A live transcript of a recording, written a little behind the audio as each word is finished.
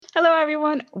Hello,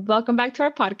 everyone. Welcome back to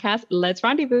our podcast, Let's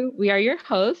Rendezvous. We are your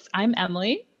hosts. I'm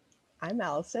Emily. I'm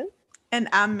Allison. And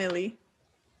I'm Millie.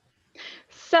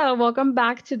 So, welcome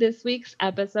back to this week's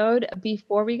episode.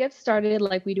 Before we get started,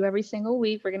 like we do every single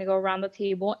week, we're going to go around the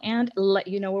table and let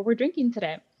you know what we're drinking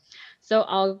today. So,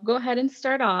 I'll go ahead and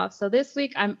start off. So, this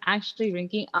week I'm actually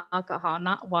drinking alcohol,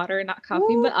 not water, not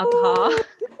coffee, but alcohol.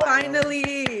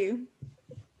 Finally.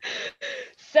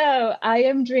 So, I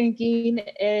am drinking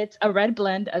it's a red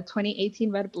blend, a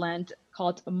 2018 red blend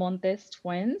called Montes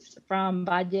Twins from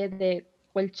Valle de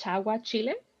Colchagua,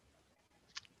 Chile.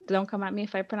 Don't come at me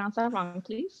if I pronounce that wrong,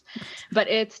 please. But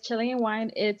it's Chilean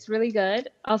wine. It's really good.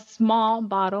 A small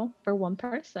bottle for one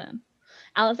person.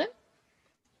 Allison?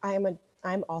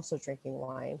 I'm also drinking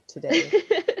wine today.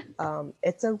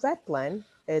 It's a red blend.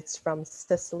 It's from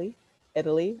Sicily,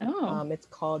 Italy. Oh. It's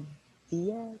called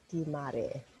Via di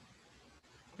Mare.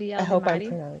 Via I di hope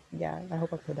Mare? I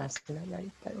hope I'm pronouncing that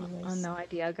right. But Oh, anyways. no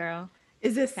idea, girl.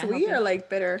 Is it Can't sweet help or you. like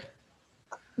bitter?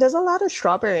 There's a lot of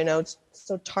strawberry notes,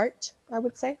 so tart, I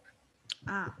would say.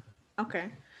 Ah,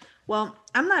 okay. Well,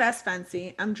 I'm not as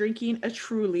fancy. I'm drinking a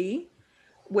Truly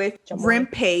with Jumbo. rim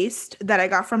paste that I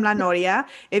got from La Noria.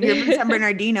 If you're from San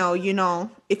Bernardino, you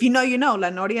know. If you know, you know. La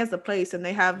Noria is the place, and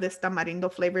they have this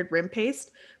tamarindo flavored rim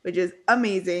paste, which is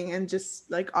amazing and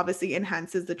just like obviously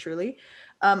enhances the Truly.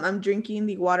 I'm drinking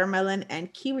the watermelon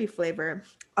and kiwi flavor,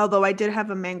 although I did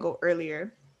have a mango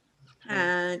earlier,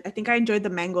 and I think I enjoyed the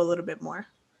mango a little bit more.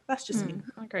 That's just me.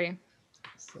 Agree.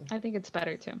 I think it's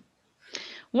better too.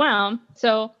 Well,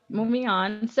 so moving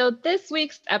on. So this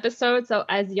week's episode, so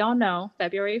as y'all know,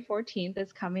 February 14th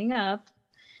is coming up,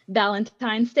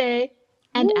 Valentine's Day,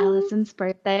 and Woo! Allison's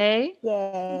birthday.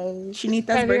 Yay.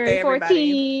 Chinita's February birthday,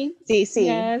 everybody. 14th. CC.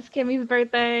 Yes, Kimmy's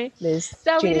birthday. This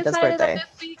So we Chinita's decided that birthday.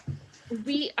 this week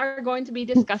we are going to be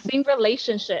discussing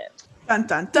relationships. Dun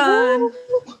dun dun.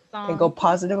 Can go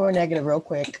positive or negative real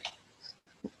quick.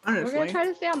 We're going Honestly. to try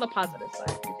to stay on the positive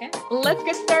side, okay? Let's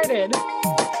get started.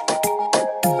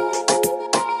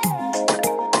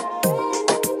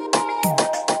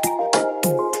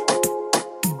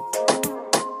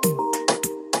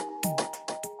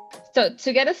 So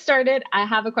to get us started, I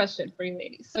have a question for you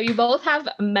ladies. So you both have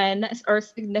men or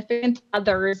significant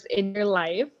others in your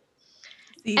life.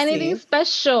 Anything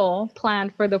special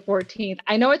planned for the 14th?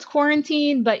 I know it's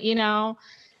quarantine, but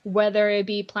whether it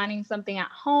be planning something at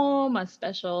home, a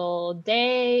special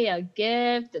day, a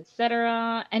gift,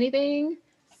 etc. Anything?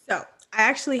 So I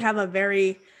actually have a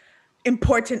very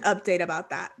important update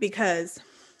about that because,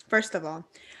 first of all,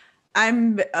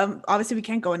 I'm obviously we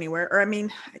can't go anywhere, or I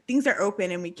mean, things are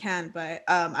open and we can, but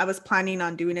I was planning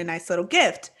on doing a nice little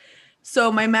gift.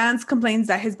 So my man's complains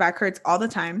that his back hurts all the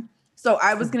time. So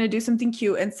I was gonna do something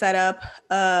cute and set up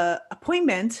a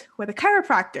appointment with a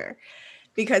chiropractor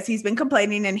because he's been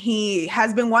complaining and he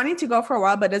has been wanting to go for a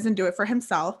while but doesn't do it for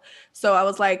himself. So I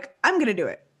was like, I'm gonna do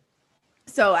it.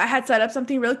 So I had set up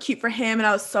something real cute for him and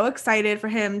I was so excited for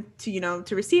him to,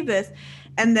 to receive this.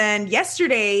 And then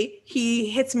yesterday he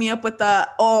hits me up with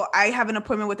I have an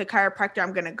appointment with a chiropractor.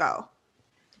 I'm going to go.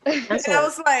 And I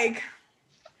was like,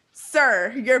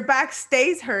 sir, your back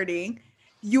stays hurting.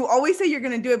 You always say you're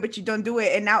going to do it, but you don't do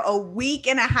it. And now a week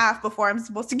and a half before I'm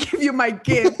supposed to give you my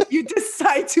gift, you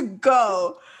decide to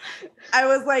go. I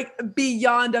was like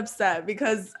beyond upset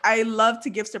because I love to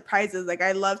give surprises. Like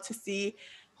I love to see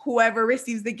whoever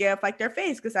receives the gift, like their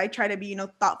face, because I try to be,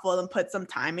 thoughtful and put some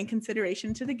time and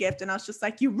consideration to the gift. And I was just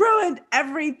like, you ruined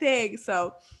everything.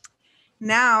 So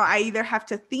now I either have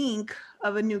to think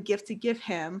of a new gift to give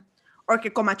him or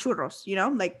que coma churros,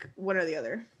 like one or the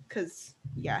other. Because,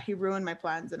 yeah, he ruined my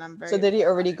plans and I'm very... So did he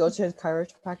already go to his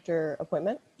chiropractor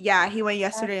appointment? Yeah, he went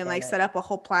yesterday and set up a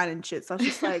whole plan and shit. So I was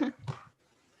just like,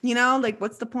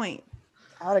 what's the point?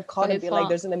 I would have called and be like,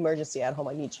 there's an emergency at home.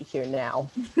 I need you here now.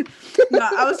 No,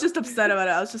 I was just upset about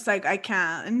it. I was just like, I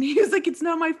can't. And he was like, it's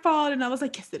not my fault. And I was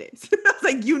like, yes, it is. I was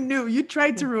like, you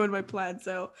tried to ruin my plan.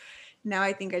 So now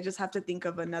I think I just have to think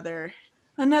of another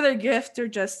gift or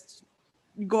just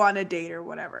go on a date or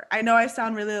whatever. I know I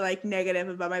sound really like negative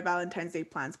about my Valentine's Day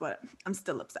plans, but I'm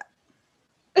still upset.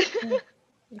 I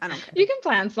don't care. You can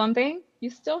plan something. You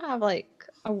still have like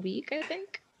a week, I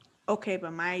think. Okay,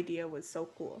 but my idea was so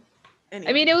cool. Anyway.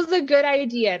 I mean, it was a good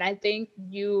idea, and I think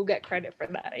you get credit for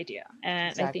that idea.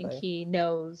 And Exactly. I think he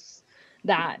knows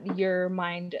that your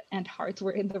mind and hearts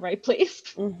were in the right place.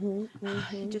 Mm-hmm,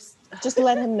 mm-hmm. Just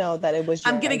let him know that it was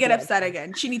your I'm going to get upset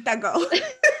again. Chinita, go.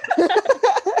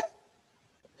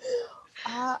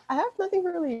 I have nothing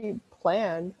really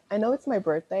planned. I know it's my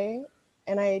birthday,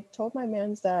 and I told my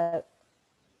mans that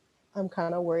I'm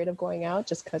kind of worried of going out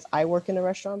just because I work in the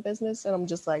restaurant business, and I'm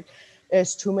just like,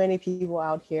 There's too many people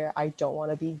out here. I don't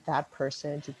want to be that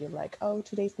person to be like, oh,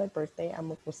 today's my birthday. I'm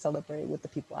going to celebrate with the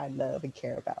people I love and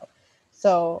care about.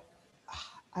 So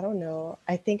I don't know.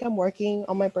 I think I'm working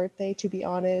on my birthday, to be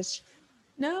honest.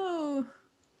 No.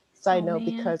 Side note,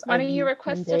 because why don't you need 10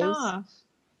 request it days. off?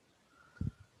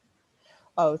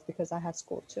 Oh, it's because I have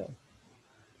school too.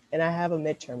 And I have a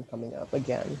midterm coming up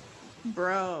again.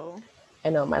 Bro. I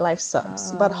know my life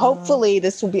sucks, but hopefully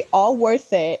this will be all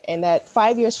worth it. And that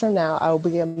 5 years from now, I will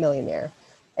be a millionaire.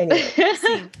 Anyway,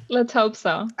 let's hope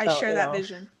so. I share that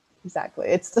vision. Exactly.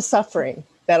 It's the suffering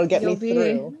that'll get me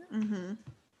through. Mm-hmm.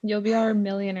 You'll be our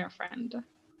millionaire friend.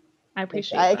 I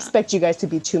appreciate that. I expect you guys to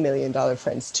be $2 million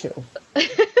friends too.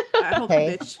 I hope,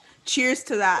 bitch. Cheers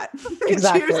to that.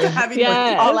 Exactly. Cheers to having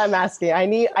Yes. All I'm asking. I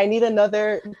need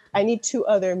 2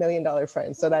 other $1 million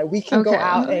friends so that we can go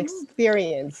out and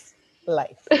experience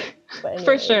life.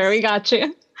 For sure, we got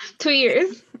you. 2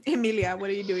 years. Emilia, what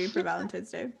are you doing for Valentine's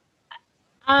Day?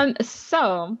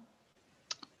 So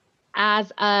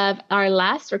as of our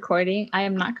last recording, I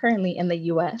am not currently in the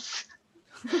US.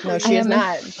 No, she is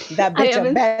not. That bitch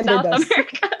abandoned us.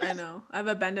 I know. I have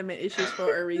abandonment issues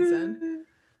for a reason.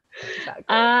 Exactly.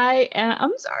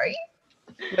 I'm sorry.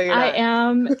 I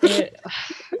am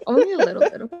only a little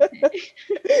bit.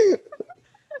 Okay.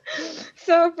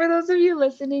 So for those of you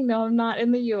listening, no, I'm not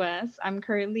in the US. I'm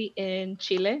currently in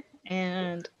Chile,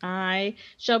 and I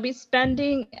shall be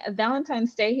spending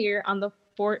Valentine's Day here on the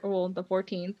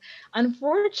 14th.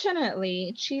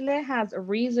 Unfortunately, Chile has a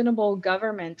reasonable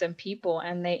government and people,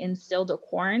 and they instilled a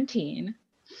quarantine,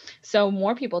 so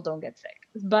more people don't get sick.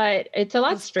 But it's a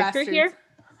lot stricter here.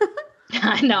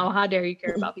 I know. How dare you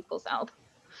care about people's health?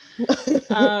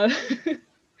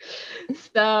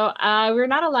 So we're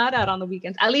not allowed out on the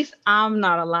weekends. At least I'm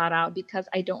not allowed out because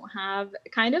I don't have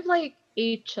kind of like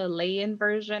a Chilean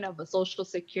version of a social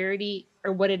security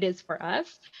or what it is for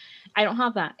us. I don't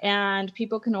have that. And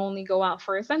people can only go out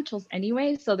for essentials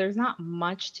anyway. So there's not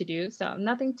much to do. So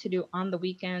nothing to do on the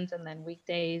weekends, and then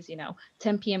weekdays,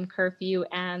 10 p.m. curfew.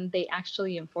 And they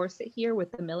actually enforce it here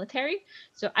with the military.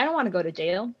 So I don't want to go to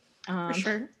jail. For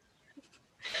sure.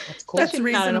 That's cool. That's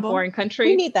reasonable. Not in a foreign country.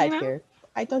 We need that here.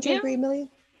 Don't you agree, Millie?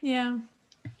 Yeah.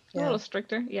 A little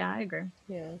stricter. Yeah, I agree.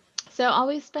 Yeah. So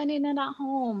always spending it at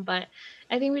home. But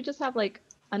I think we just have like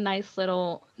a nice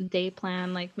little day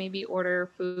plan, like maybe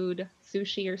order food,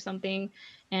 sushi or something.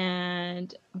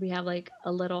 And we have like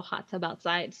a little hot tub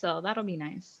outside. So that'll be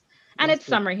nice. And it's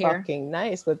summer here. Fucking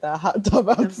nice with the hot tub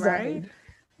outside.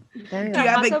 Right? Do you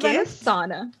have a gift?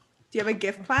 Sauna. Do you have a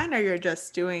gift plan, or you're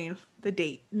just doing the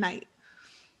date night?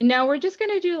 No, we're just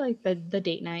gonna do like the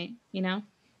date night,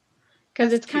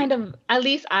 because it's kind of, at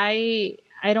least I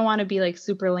don't want to be like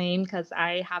super lame because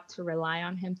I have to rely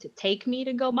on him to take me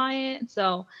to go buy it.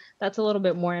 So that's a little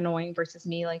bit more annoying versus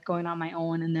me like going on my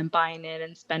own and then buying it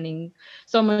and spending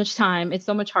so much time. It's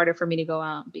so much harder for me to go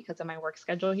out because of my work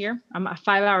schedule here. I'm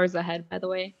 5 hours ahead, by the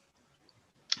way.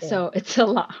 Yeah. So it's a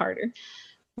lot harder.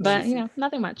 But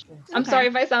nothing much. I'm sorry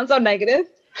if I sound so negative.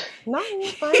 No,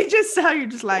 you're fine. You're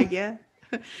just like, yeah.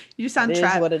 You sound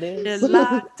trapped. Is what it is. You're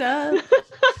locked up.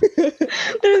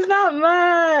 There's not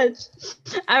much.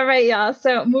 All right, y'all.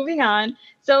 So moving on.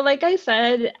 So like I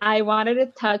said, I wanted to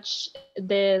touch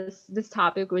this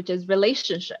topic, which is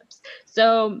relationships.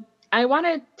 So I want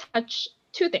to touch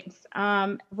two things,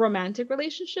 romantic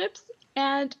relationships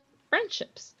and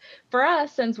friendships. For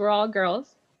us, since we're all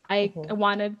girls, I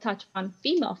wanted to touch on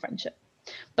female friendship.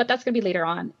 But that's going to be later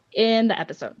on in the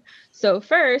episode. So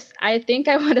first, I think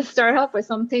I want to start off with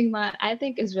something that I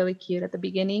think is really cute at the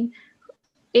beginning.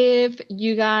 If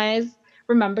you guys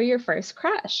remember your first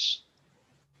crush.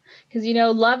 Because,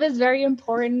 love is very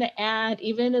important. And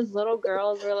even as little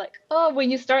girls, we're like, oh,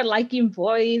 when you start liking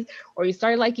boys or you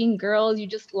start liking girls, you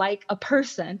just like a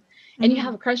person and you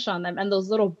have a crush on them. And those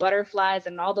little butterflies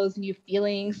and all those new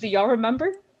feelings. Do y'all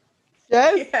remember?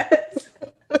 Yes.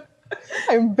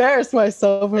 I embarrassed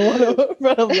myself in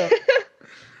front of them.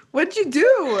 What'd you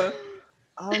do?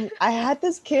 I had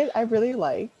this kid I really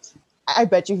liked. I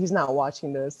bet you he's not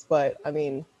watching this, but I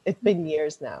mean, it's been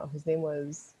years now. His name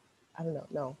was, I don't know.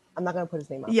 No, I'm not gonna put his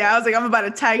name out. Yeah, I was like, I'm about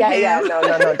to tag him. Yeah, no,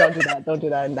 don't do that. Don't do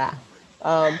that.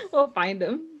 Nah. We'll find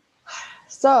him.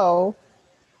 So,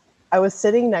 I was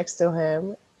sitting next to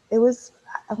him. It was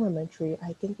elementary.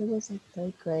 I think it was like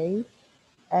 3rd grade,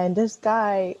 and this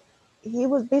guy. He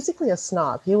was basically a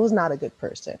snob. He was not a good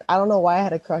person. I don't know why I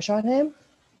had a crush on him,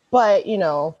 but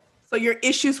So your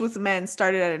issues with men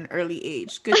started at an early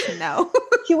age. Good to know.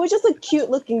 He was just a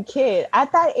cute looking kid.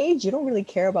 At that age, you don't really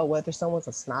care about whether someone's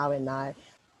a snob or not.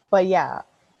 But yeah,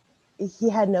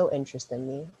 he had no interest in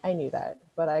me. I knew that,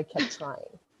 but I kept trying.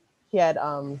 He had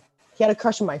he had a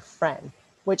crush on my friend,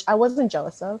 which I wasn't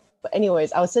jealous of. But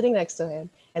anyways, I was sitting next to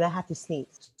him and I had to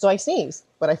sneeze. So I sneezed,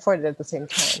 but I farted at the same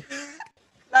time.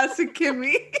 That's a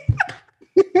Kimmy.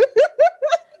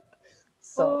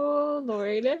 So, oh,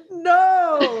 Lord.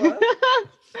 No.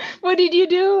 What did you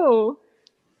do?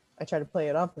 I tried to play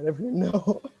it off, but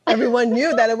everyone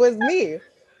knew that it was me.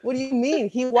 What do you mean?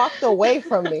 He walked away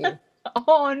from me.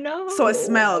 Oh, no. So it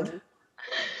smelled.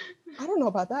 I don't know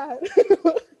about that.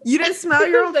 You didn't smell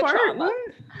your own The fart? trauma. What?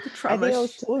 The I trauma. think I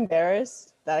was too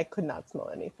embarrassed that I could not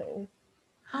smell anything.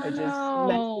 Oh, I just no.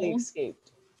 mentally escaped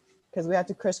because we had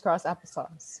to crisscross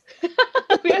applesauce.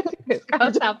 We had to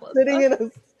crisscross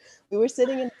applesauce. We were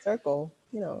sitting in a circle,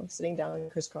 sitting down and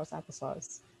crisscross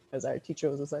applesauce because our teacher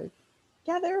was just like,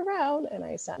 gather around. And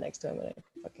I sat next to him and I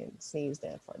fucking sneezed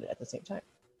and farted at the same time.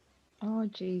 Oh,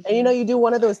 jeez. And you do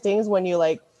one of those things when you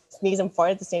like sneeze and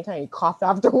fart at the same time, you cough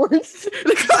afterwards.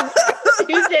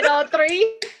 You did all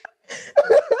three?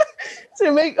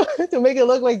 to make it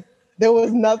look like there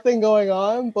was nothing going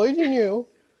on. Boy, you knew.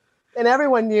 And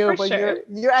everyone knew, For but sure.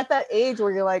 you're at that age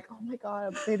where you're like, oh my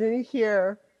God, they didn't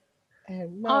hear.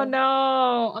 And Oh,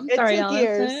 no. I'm sorry, took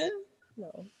years. Allison.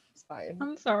 No, it's fine.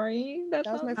 I'm sorry. That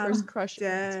was my first crush.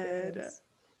 Dead. experience.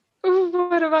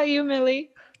 What about you, Millie?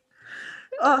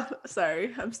 Oh,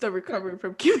 sorry. I'm still recovering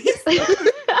from Kimmy.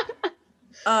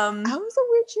 I was a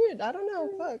weird kid. I don't know.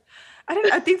 Fuck.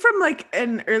 I think from like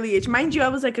an early age, mind you, I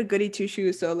was like a goody two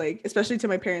shoes. So like, especially to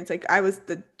my parents, like I was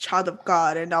the child of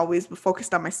God and always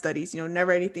focused on my studies,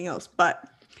 never anything else. But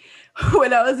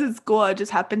when I was in school, I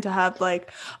just happened to have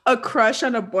like a crush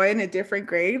on a boy in a different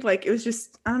grade. Like it was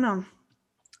just, I don't know.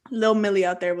 Lil Millie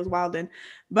out there was wildin'.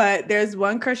 But there's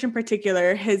one crush in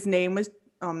particular. His name was,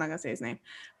 I'm not gonna say his name,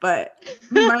 but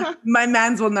my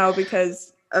mans will know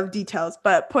because of details.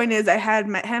 But point is, I had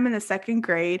met him in the second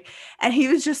grade and he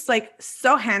was just like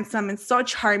so handsome and so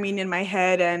charming in my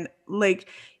head. And like,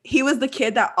 he was the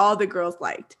kid that all the girls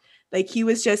liked. Like he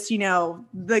was just,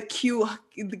 the cute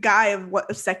guy of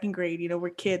second grade, we're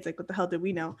kids. Like what the hell did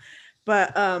we know?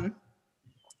 But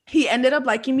he ended up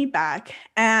liking me back.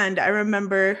 And I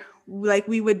remember like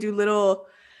we would do little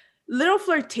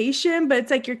flirtation, but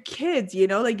it's like you're kids,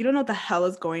 like you don't know what the hell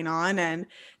is going on.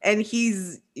 And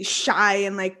he's shy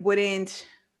and like wouldn't,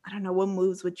 I don't know, what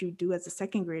moves would you do as a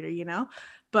second grader,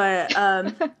 But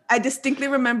I distinctly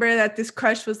remember that this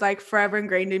crush was like forever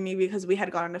ingrained in me because we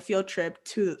had gone on a field trip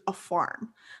to a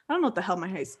farm. I don't know what the hell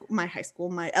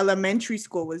my elementary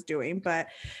school was doing, but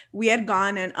we had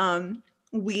gone and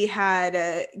we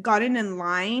had gotten in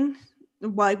line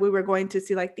while we were going to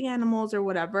see like the animals or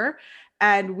whatever.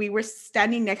 And we were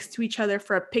standing next to each other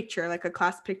for a picture, like a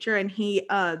class picture. And he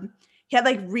had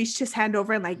like reached his hand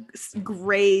over and like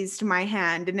grazed my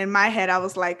hand. And in my head, I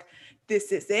was like,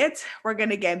 this is it. We're going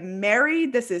to get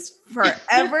married. This is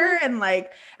forever. And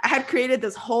like, I had created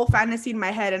this whole fantasy in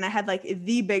my head and I had like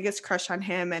the biggest crush on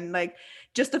him. And like,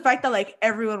 just the fact that like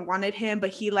everyone wanted him,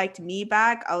 but he liked me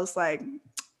back. I was like,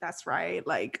 that's right.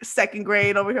 Like second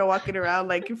grade over here walking around.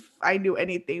 Like if I knew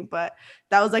anything, but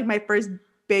that was like my first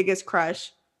biggest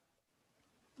crush.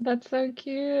 That's so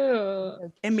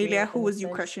cute. Emilia, who was you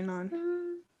crushing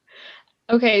on?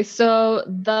 Okay, so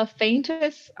the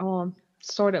faintest,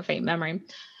 sort of faint memory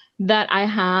that I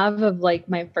have of like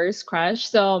my first crush.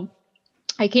 So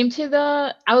I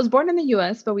was born in the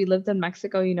US, but we lived in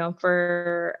Mexico,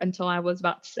 for until I was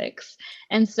about 6.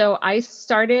 And so I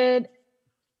started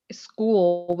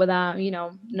school without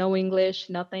no English,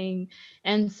 nothing.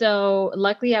 And so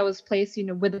luckily I was placed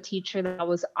with a teacher that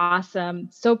was awesome,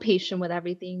 so patient with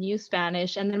everything, knew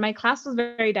Spanish, and then my class was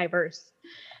very diverse.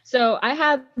 So I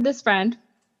had this friend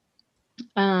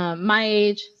my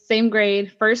age, same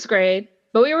grade, first grade,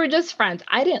 but we were just friends.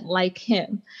 I didn't like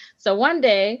him. So one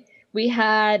day we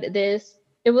had this,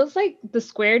 it was like the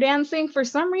square dancing. For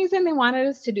some reason they wanted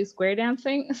us to do square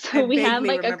dancing, so we had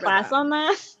like a class on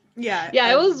that. Yeah,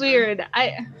 it was weird.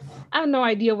 I have no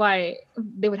idea why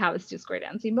they would have us do square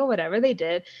dancing, but whatever, they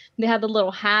did. They had the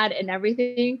little hat and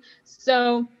everything.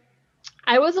 So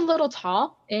I was a little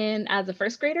tall as a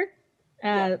first grader.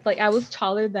 Like I was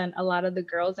taller than a lot of the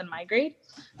girls in my grade,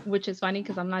 which is funny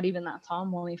because I'm not even that tall.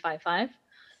 I'm only 5'5".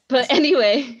 But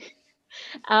anyway,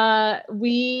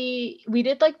 we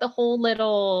did like the whole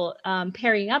little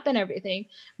pairing up and everything,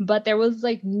 but there was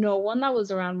like no one that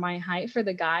was around my height for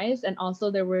the guys, and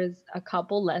also there was a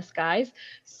couple less guys.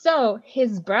 So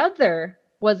his brother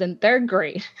was in 3rd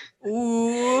grade.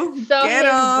 Ooh, so his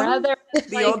brother,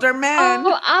 the older man.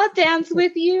 Oh, I'll dance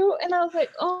with you. And I was like,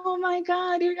 oh my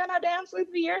God, you're gonna dance with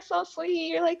me. You're so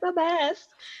sweet. You're like the best.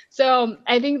 So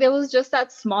I think there was just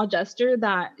that small gesture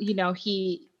that,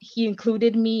 he he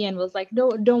included me and was like, no,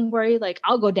 don't worry, like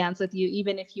I'll go dance with you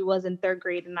even if he was in third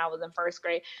grade and I was in first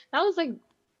grade. That was like,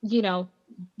 you know,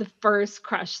 the first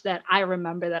crush that I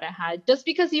remember that I had, just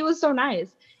because he was so nice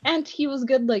and he was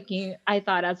good looking, I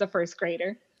thought, as a first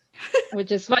grader.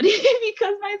 Which is funny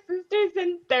because my sister's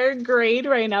in third grade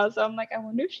right now, so I'm like, I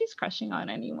wonder if she's crushing on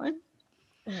anyone.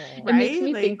 Oh. It makes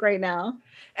me think right now.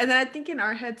 And then I think in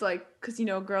our heads, like, because, you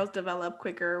know, girls develop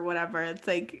quicker or whatever, it's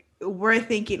like we're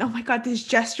thinking, oh my God, this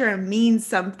gesture means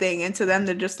something. And to them,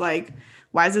 they're just like,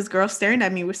 why is this girl staring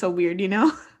at me? We're so weird, you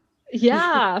know?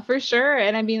 Yeah, for sure.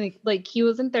 And I mean, like he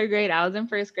was in third grade, I was in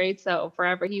first grade, so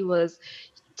forever he was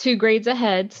 2 grades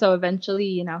ahead. So eventually,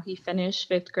 you know, he finished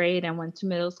fifth grade and went to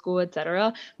middle school,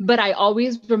 etc. But I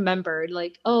always remembered,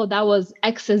 like, oh, that was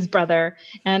X's brother,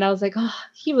 and I was like, oh,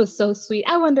 he was so sweet.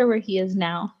 I wonder where he is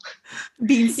now.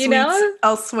 Being sweet You know?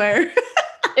 elsewhere.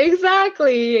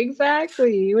 Exactly,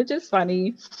 which is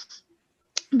funny.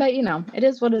 But you know, it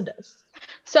is what it is.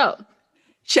 So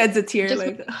Sheds a tear, just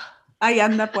like, ay,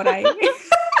 anda por ahí.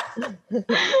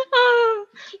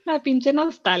 la pinche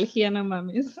nostalgia, no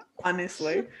mames.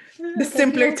 Honestly. The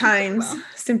simpler times.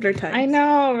 Simpler times. I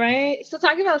know, right? So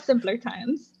talking about simpler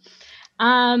times.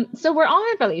 So we're all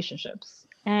in relationships.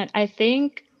 And I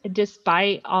think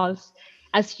despite us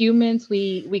as humans,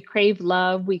 we crave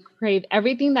love, we crave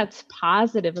everything that's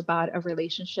positive about a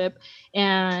relationship,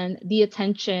 and the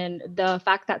attention, the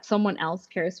fact that someone else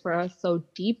cares for us so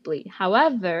deeply.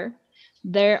 However,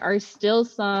 there are still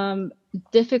some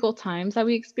difficult times that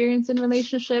we experience in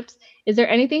relationships. Is there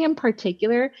anything in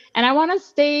particular? And I want to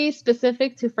stay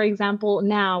specific to, for example,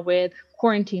 now with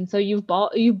quarantine. So you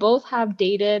both have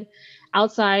dated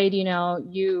outside, you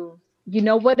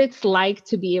know what it's like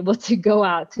to be able to go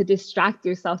out, to distract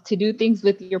yourself, to do things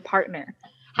with your partner.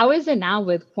 How is it now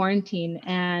with quarantine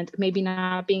and maybe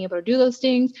not being able to do those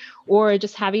things, or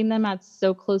just having them at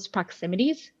so close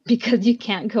proximities because you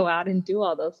can't go out and do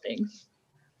all those things?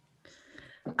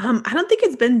 I don't think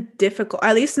it's been difficult,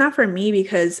 at least not for me,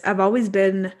 because I've always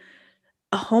been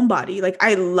a homebody. Like,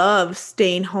 I love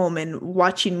staying home and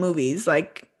watching movies,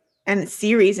 like, and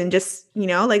series, and just, you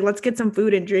know, like, let's get some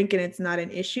food and drink and it's not an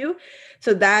issue.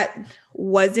 So that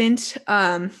wasn't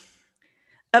a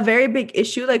very big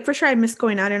issue. Like, for sure, I miss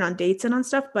going out and on dates and on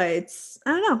stuff, but I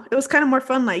don't know, it was kind of more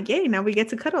fun. Like, yay, now we get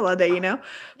to cuddle all day, you know?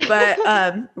 But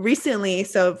recently,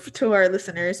 so to our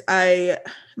listeners, my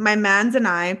mans and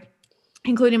I,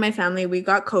 including my family, we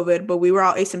got COVID, but we were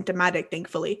all asymptomatic,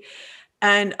 thankfully.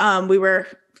 And we were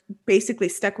basically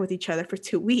stuck with each other for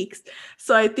 2 weeks.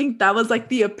 So I think that was like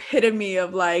the epitome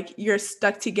of like, you're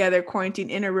stuck together, quarantined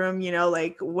in a room, you know,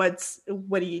 like what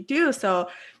do you do? So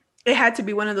it had to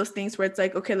be one of those things where it's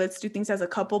like, okay, let's do things as a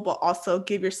couple, but also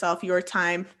give yourself your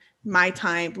time, my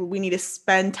time. We need to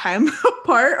spend time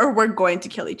apart or we're going to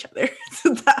kill each other.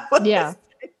 So that was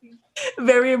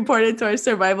very important to our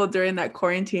survival during that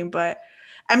quarantine. But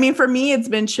I mean, for me, it's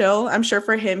been chill. I'm sure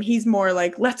for him, he's more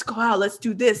like, let's go out, let's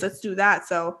do this, let's do that.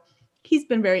 So he's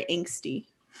been very angsty.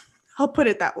 I'll put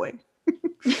it that way.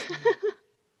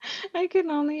 I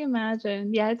can only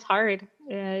imagine. Yeah, it's hard.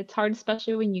 It's hard,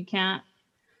 especially when you can't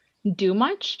do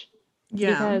much. Yeah.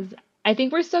 Because I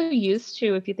think we're so used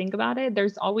to, if you think about it,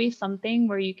 there's always something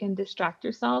where you can distract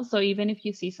yourself. So even if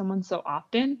you see someone so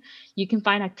often, you can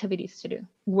find activities to do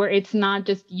where it's not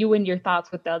just you and your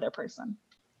thoughts with the other person.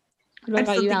 I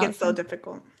still think it's so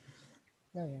difficult.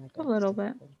 Oh, yeah, a little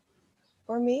bit.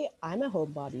 For me, I'm a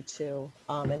homebody too,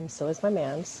 and so is my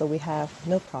man, so we have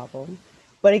no problem.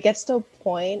 But it gets to a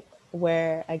point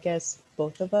where I guess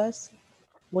both of us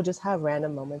will just have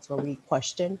random moments where we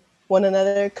question one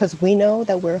another because we know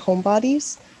that we're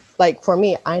homebodies. Like for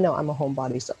me, I know I'm a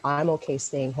homebody, so I'm okay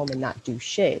staying home and not do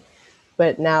shit.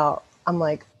 But now I'm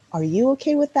like, are you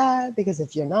okay with that? Because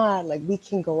if you're not, like we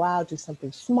can go out, do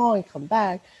something small and come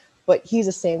back. But he's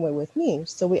the same way with me.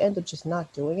 So we end up just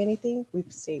not doing anything. We've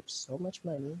saved so much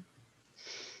money.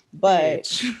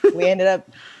 But we ended up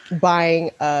buying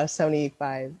a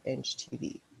 75-inch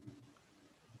TV.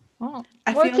 Oh,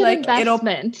 I feel like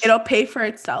it'll pay for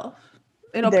itself.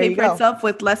 It'll pay for itself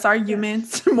with less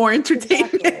arguments, more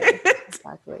entertainment.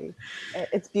 Exactly.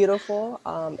 It's beautiful.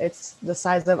 It's the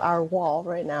size of our wall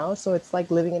right now. So it's like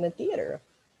living in a theater.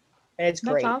 And it's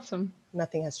great. That's awesome.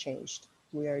 Nothing has changed.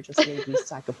 We are just maybe a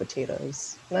sack of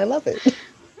potatoes. And I love it.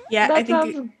 Yeah, that I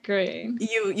think sounds great.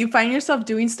 You find yourself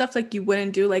doing stuff like you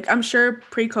wouldn't do. Like I'm sure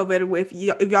pre-COVID,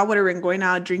 if y'all would have been going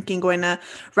out drinking, going to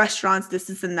restaurants,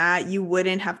 this and that, you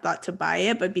wouldn't have thought to buy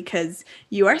it. But because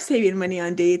you are saving money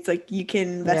on dates, like you can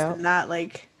invest in that.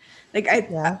 Like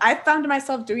I found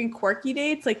myself doing quirky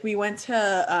dates. Like we went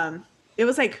to it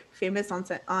was like famous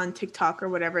on TikTok or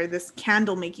whatever, this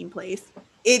candle making place.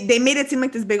 they made it seem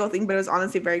like this big old thing, but it was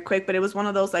honestly very quick. But it was one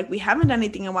of those like, we haven't done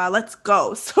anything in a while, let's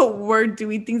go. So we're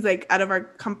doing things like out of our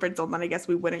comfort zone that I guess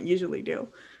we wouldn't usually do.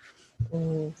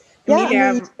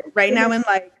 Yeah, right now in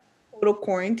like total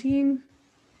quarantine.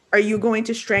 Are you going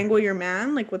to strangle your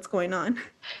man? Like, what's going on?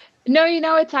 No,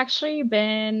 it's actually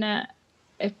been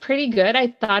pretty good. I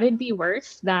thought it'd be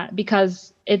worse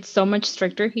because it's so much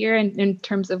stricter here in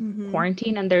terms of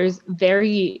quarantine, and there's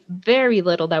very, very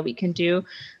little that we can do.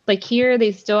 Like here,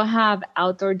 they still have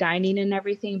outdoor dining and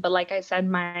everything, but like I said,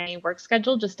 my work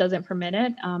schedule just doesn't permit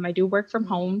it. I do work from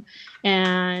home,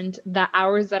 and the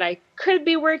hours that I could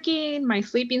be working, my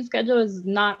sleeping schedule is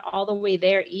not all the way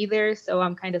there either. So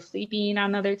I'm kind of sleeping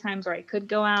on other times where I could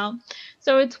go out.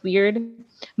 So it's weird.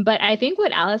 But I think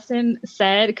what Allison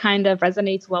said kind of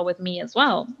resonates well with me as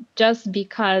well, just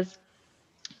because,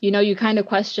 you kind of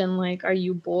question, like, are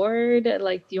you bored?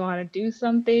 Like, do you want to do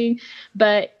something?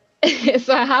 But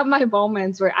so I have my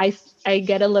moments where I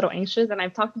get a little anxious, and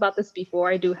I've talked about this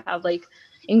before. I do have like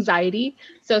anxiety.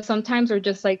 So sometimes we're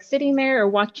just like sitting there or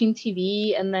watching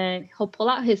TV, and then he'll pull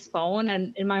out his phone,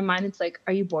 and in my mind, it's like,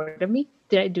 are you bored of me?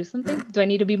 Did I do something? Do I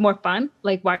need to be more fun?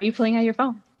 Like, why are you pulling out your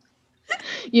phone?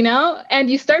 And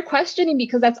you start questioning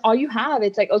because that's all you have.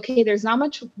 It's like, okay, there's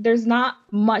not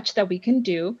much that we can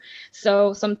do.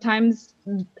 So sometimes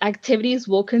activities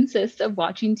will consist of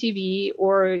watching TV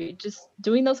or just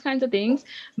doing those kinds of things.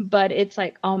 But it's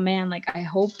like, oh man, like, I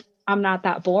hope I'm not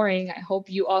that boring. I hope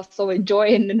you also enjoy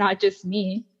it and not just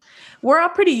me. We're all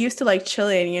pretty used to like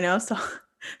chilling, so,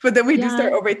 but then we do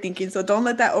start overthinking. So don't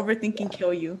let that overthinking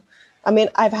kill you. I mean,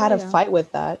 I've had a fight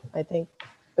with that. I think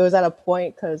it was at a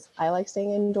point because I like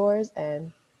staying indoors,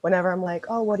 and whenever I'm like,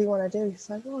 oh, what do you want to do? He's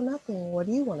like, oh, nothing. What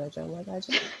do you want to do? I'm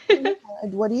like,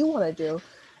 what do you want to do?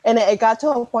 And it got to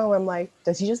a point where I'm like,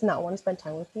 does he just not want to spend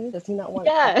time with me? Does he not want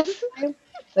time?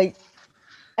 Like,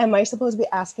 am I supposed to be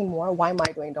asking more? Why am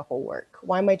I doing the whole work?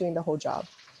 Why am I doing the whole job?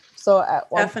 So at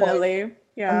one point,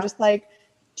 I'm just like,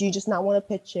 do you just not want to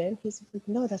pitch in? He's like,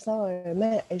 no, that's not what I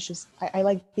meant. It's just, I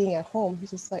like being at home.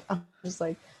 He's just like, I'm just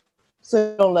like,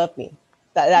 so you don't love me.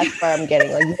 That's where I'm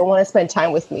getting. Like, you don't want to spend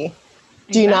time with me.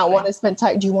 Do you not want to spend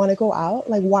time? Do you want to go out?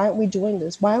 Like, why aren't we doing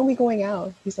this? Why aren't we going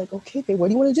out? He's like, okay, babe, what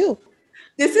do you want to do?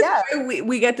 This is why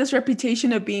we get this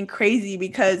reputation of being crazy,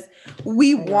 because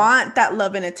we want that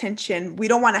love and attention. We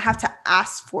don't want to have to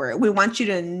ask for it. We want you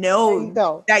to know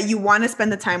that you want to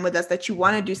spend the time with us, that you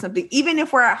want to do something. Even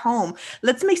if we're at home,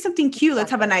 let's make something cute.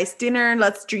 Let's have a nice dinner.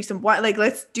 Let's drink some wine. Like,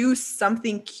 let's do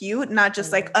something cute, not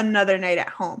just like another night at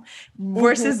home.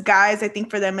 Versus guys, I think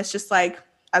for them, it's just like,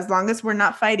 as long as we're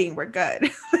not fighting, we're good.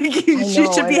 Like, you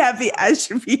should be happy. I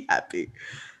should be happy.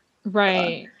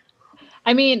 Right.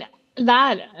 I mean,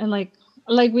 that, and like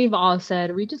we've all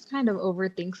said, we just kind of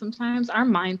overthink sometimes. Our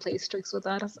mind plays tricks with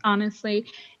us, honestly.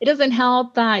 It doesn't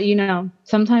help that,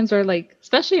 sometimes we're like,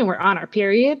 especially when we're on our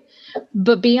period,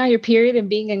 but being on your period and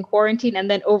being in quarantine and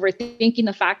then overthinking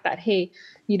the fact that, hey,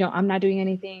 I'm not doing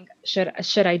anything.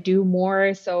 Should I do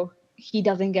more so he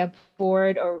doesn't get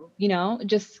bored, or,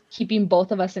 just keeping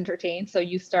both of us entertained. So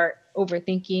you start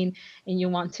overthinking and you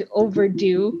want to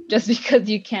overdo just because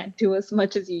you can't do as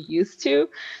much as you used to.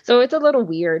 So it's a little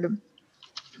weird.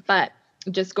 But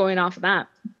just going off of that,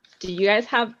 do you guys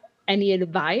have any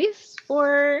advice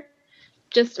for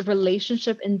just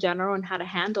relationship in general and how to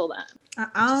handle that?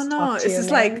 I don't know.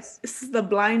 This is the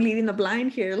blind leading the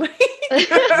blind here. Like,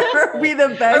 are we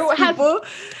the best people?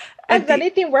 Has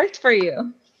anything worked for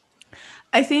you?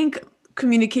 I think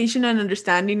communication and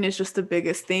understanding is just the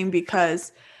biggest thing,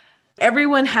 because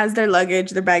everyone has their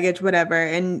luggage, their baggage, whatever.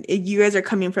 And you guys are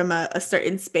coming from a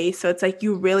certain space. So it's like,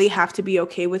 you really have to be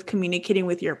okay with communicating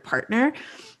with your partner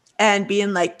and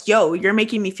being like, yo, you're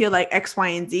making me feel like X, Y,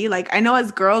 and Z. Like, I know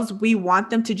as girls, we want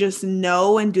them to just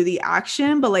know and do the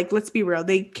action, but like, let's be real,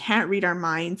 they can't read our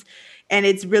minds. And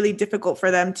it's really difficult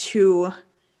for them to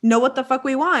know what the fuck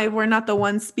we want if we're not the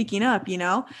ones speaking up,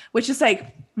 which is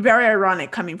like very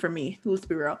ironic coming from me, let's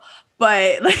be real.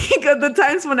 But like, the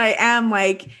times when I am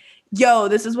like, yo,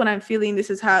 this is what I'm feeling, this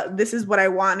is what I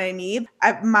want and I need.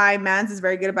 My man's is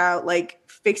very good about like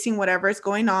fixing whatever is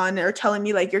going on, or telling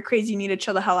me like, you're crazy, you need to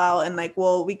chill the hell out. And like,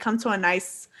 well, we come to a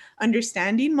nice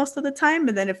understanding most of the time.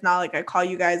 And then if not, like, I call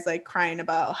you guys like crying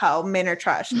about how men are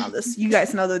trash and all this. You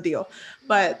guys know the deal.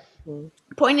 But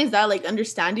point is that like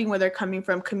understanding where they're coming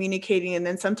from, communicating, and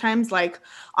then sometimes like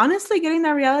honestly getting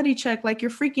that reality check, like, you're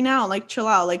freaking out, like, chill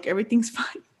out, like, everything's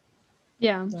fine.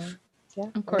 Yeah,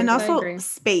 of course. And also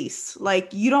space,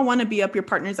 like, you don't want to be up your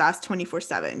partner's ass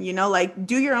 24/7, like,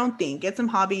 do your own thing, get some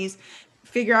hobbies,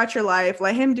 figure out your life,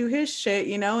 let him do his shit,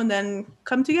 and then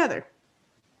come together.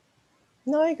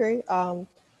 No, I agree.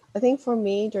 I think for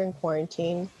me during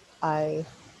quarantine, I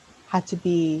had to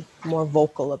be more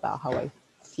vocal about how I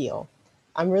feel.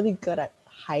 I'm really good at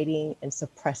hiding and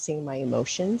suppressing my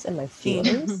emotions and my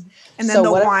feelings. And then So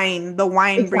the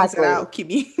wine brings it exactly. out,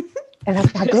 Kimmy. And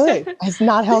that's not good. It's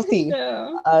not healthy.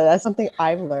 No. That's something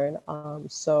I've learned.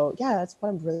 So yeah, that's what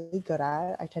I'm really good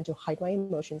at. I tend to hide my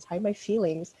emotions, hide my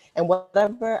feelings, and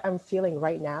whatever I'm feeling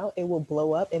right now, it will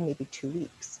blow up in maybe 2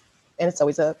 weeks. And it's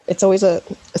always a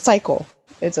cycle.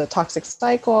 It's a toxic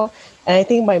cycle. And I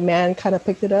think my man kind of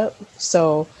picked it up.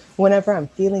 So whenever I'm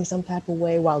feeling some type of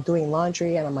way while doing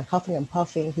laundry and I'm like huffing and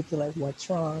puffing, he'd be like, "What's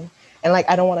wrong?" And like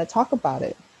I don't want to talk about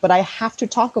it, but I have to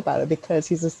talk about it because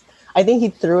he's just. I think he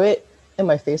threw it in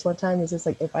my face one time. He's just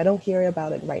like, if I don't hear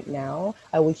about it right now,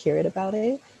 I will hear it about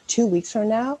it 2 weeks from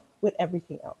now with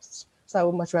everything else. So I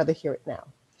would much rather hear it now.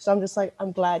 So I'm just like,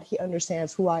 I'm glad he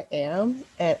understands who I am.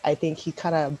 And I think he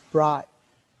kind of brought,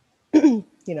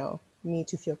 me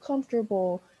to feel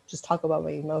comfortable, just talk about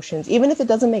my emotions. Even if it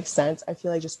doesn't make sense, I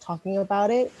feel like just talking about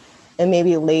it and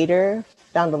maybe later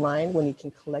down the line when you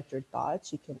can collect your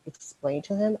thoughts, you can explain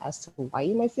to him as to why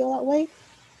you might feel that way.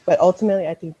 But ultimately,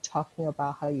 I think talking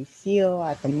about how you feel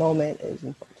at the moment is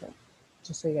important,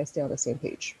 just so you guys stay on the same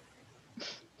page.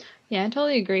 Yeah, I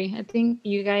totally agree. I think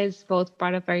you guys both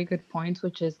brought up very good points,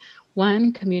 which is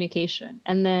one, communication,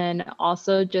 and then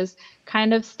also just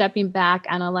kind of stepping back,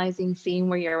 analyzing, seeing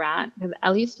where you're at. Because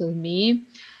at least with me,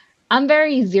 I'm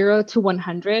very 0 to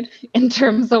 100 in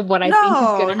terms of what I think is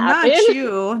going No, to happen. not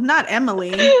you, not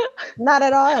Emily. Not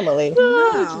at all, Emily.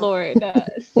 Oh, No. Lord.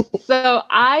 So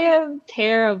I am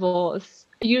terrible.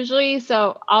 Usually,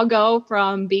 so I'll go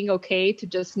from being okay to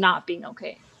just not being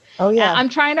okay. Oh And yeah. I'm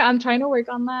trying to work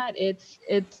on that.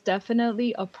 It's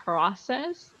definitely a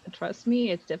process. Trust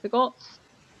me, it's difficult.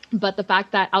 But the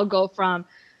fact that I'll go from,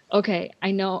 okay,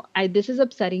 I know I this is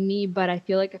upsetting me, but I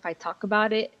feel like if I talk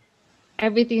about it,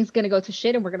 everything's gonna go to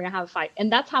shit and we're gonna have a fight.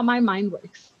 And that's how my mind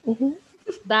works. Hmm.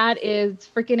 That is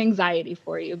freaking anxiety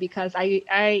for you because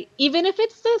I even if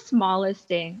it's the smallest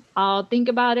thing, I'll think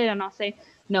about it and I'll say,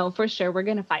 no, for sure, we're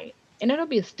gonna fight. And it'll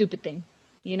be a stupid thing,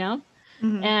 you know?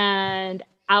 Mhm. And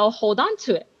I'll hold on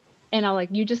to it. And I'll like,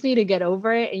 you just need to get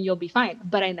over it and you'll be fine.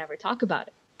 But I never talk about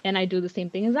it. And I do the same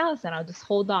thing as Allison. I'll just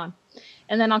hold on.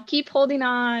 And then I'll keep holding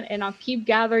on and I'll keep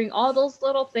gathering all those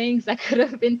little things that could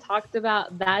have been talked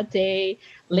about that day,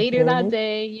 later that Hmm.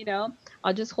 day,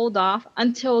 I'll just hold off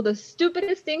until the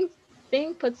stupidest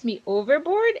thing puts me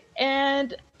overboard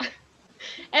and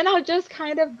I'll just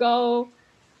kind of go,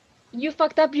 you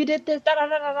fucked up, you did this, da da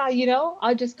da da da,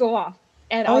 I'll just go off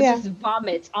and Oh I'll yeah. just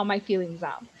vomit all my feelings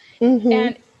out. Hmm.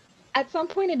 And at some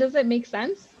point, it doesn't make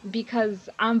sense because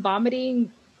I'm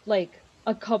vomiting like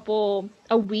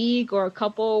a week or a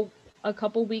couple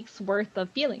weeks worth of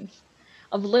feelings,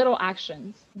 of little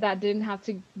actions that didn't have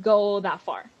to go that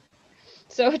far.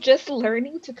 So just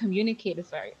learning to communicate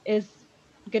is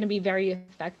going to be very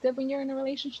effective when you're in a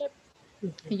relationship.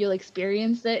 You'll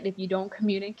experience it. If you don't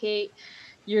communicate,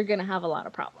 you're going to have a lot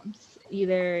of problems,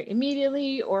 either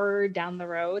immediately or down the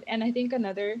road. And I think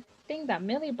another thing that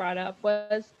Millie brought up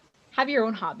was have your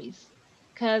own hobbies.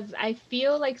 Because I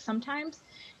feel like sometimes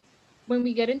when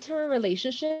we get into a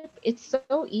relationship, it's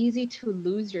so easy to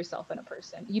lose yourself in a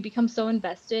person. You become so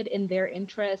invested in their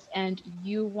interests and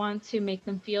you want to make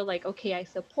them feel like, okay, I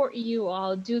support you,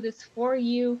 I'll do this for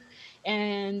you.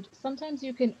 And sometimes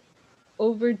you can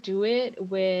overdo it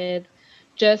with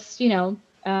just,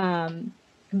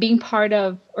 being part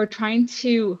of or trying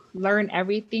to learn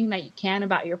everything that you can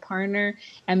about your partner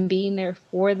and being there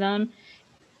for them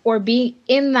or being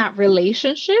in that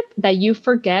relationship that you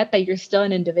forget that you're still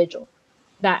an individual,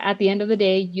 that at the end of the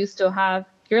day, you still have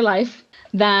your life,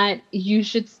 that you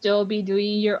should still be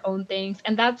doing your own things.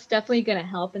 And that's definitely going to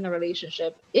help in the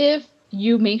relationship if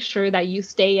you make sure that you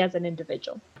stay as an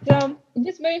individual. So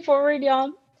just moving forward,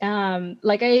 y'all.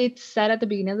 Like I said at the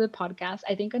beginning of the podcast,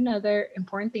 I think another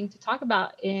important thing to talk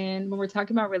about when we're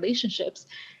talking about relationships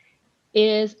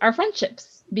is our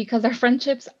friendships because our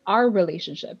friendships are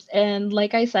relationships. And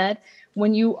like I said,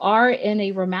 when you are in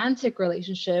a romantic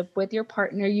relationship with your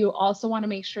partner, you also want to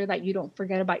make sure that you don't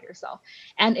forget about yourself.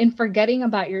 And in forgetting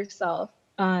about yourself,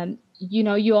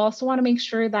 you also want to make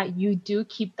sure that you do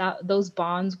keep those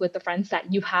bonds with the friends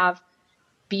that you have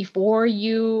before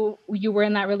you were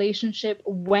in that relationship.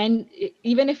 When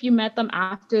even if you met them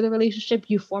after the relationship,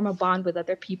 you form a bond with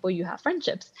other people, you have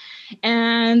friendships.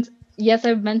 And yes,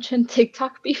 I've mentioned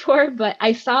TikTok before, but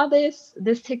I saw this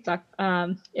TikTok.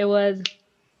 It was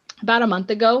about a month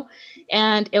ago,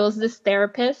 and it was this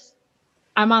therapist.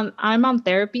 I'm on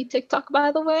therapy TikTok,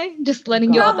 by the way, just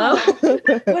letting you all know. Oh,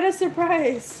 what a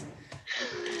surprise.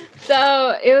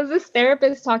 So it was this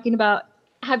therapist talking about,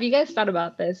 have you guys thought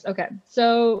about this? Okay.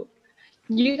 So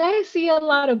you guys see a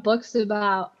lot of books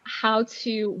about how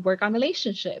to work on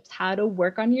relationships, how to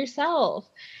work on yourself.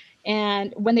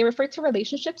 And when they refer to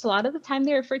relationships, a lot of the time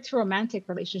they refer to romantic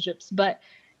relationships. But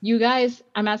you guys,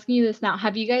 I'm asking you this now.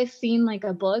 Have you guys seen like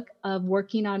a book of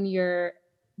working on your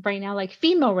right now, like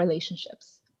female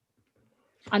relationships,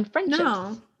 on friendships?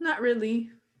 No, not really.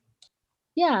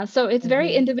 Yeah, so it's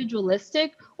very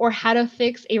individualistic, or how to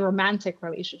fix a romantic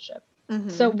relationship.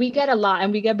 So we get a lot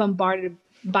and we get bombarded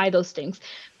by those things.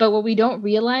 But what we don't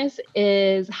realize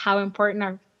is how important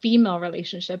our female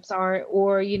relationships are,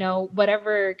 or, you know,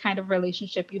 whatever kind of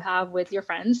relationship you have with your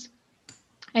friends,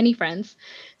 any friends.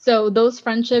 So those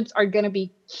friendships are going to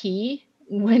be key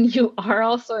when you are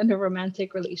also in a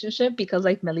romantic relationship, because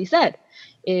like Millie said,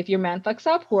 if your man fucks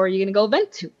up, who are you going to go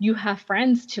vent to? You have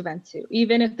friends to vent to,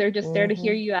 even if they're just there to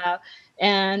hear you out.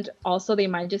 And also they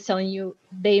might just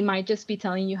be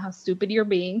telling you how stupid you're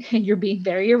being, and you're being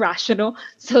very irrational,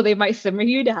 so they might simmer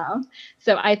you down.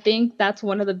 So I think that's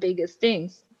one of the biggest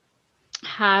things.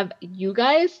 Have you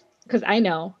guys, because I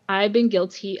know I've been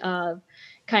guilty of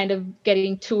kind of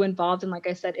getting too involved, and like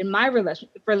I said, in my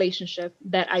relationship,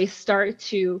 that I start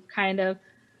to kind of,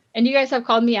 and you guys have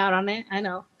called me out on it, I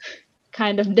know,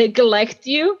 kind of neglect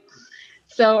you.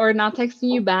 So, or not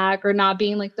texting you back, or not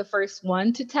being like the first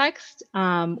one to text,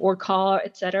 or call,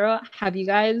 etc. Have you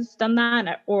guys done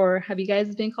that, or have you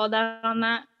guys been called out on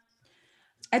that?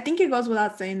 I think it goes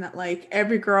without saying that, like,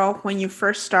 every girl, when you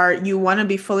first start, you want to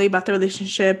be fully about the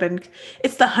relationship, and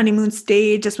it's the honeymoon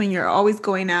stage, just when you're always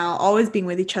going out, always being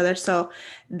with each other. So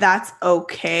that's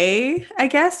okay, I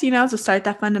guess, you know, to start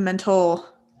that fundamental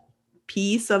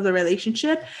piece of the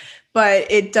relationship. But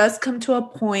it does come to a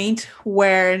point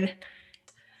where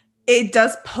it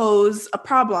does pose a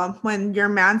problem when your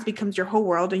man's becomes your whole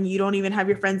world and you don't even have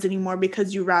your friends anymore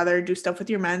because you rather do stuff with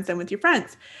your mans than with your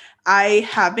friends. I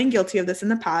have been guilty of this in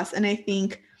the past, and I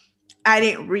think I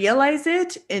didn't realize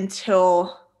it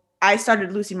until I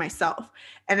started losing myself.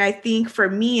 And I think for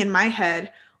me, in my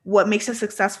head, what makes a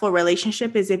successful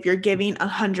relationship is if you're giving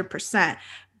 100%.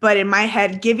 But in my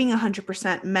head, giving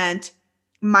 100% meant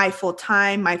my full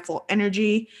time, my full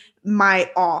energy,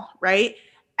 my all, right?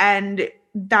 And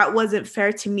that wasn't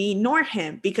fair to me nor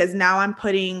him, because now I'm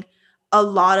putting a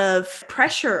lot of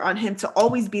pressure on him to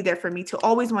always be there for me, to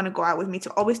always want to go out with me, to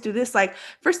always do this. Like,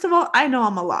 first of all, I know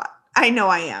I'm a lot. I know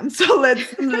I am. So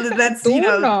let's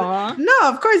no,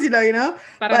 of course, you know.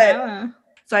 But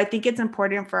so I think it's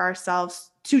important for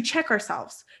ourselves to check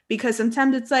ourselves, because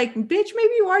sometimes it's like, bitch,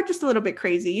 maybe you are just a little bit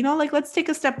crazy, you know, like, let's take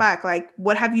a step back. Like,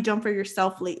 what have you done for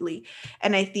yourself lately?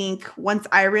 And I think once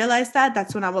I realized that,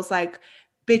 that's when I was like,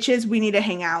 bitches, we need to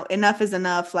hang out. Enough is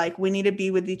enough. Like, we need to be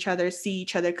with each other, see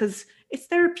each other, because it's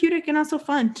therapeutic and also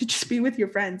fun to just be with your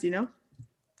friends, you know?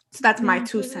 So that's my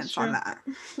 2 cents on that.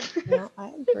 No,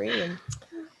 I agree. And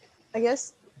I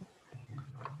guess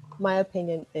my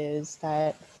opinion is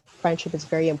that friendship is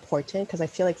very important, because I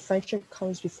feel like friendship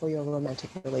comes before your romantic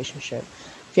relationship.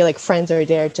 I feel like friends are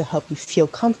there to help you feel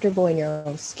comfortable in your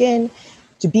own skin,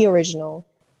 to be original,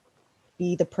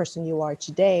 be the person you are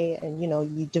today. And, you know,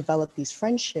 you develop these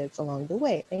friendships along the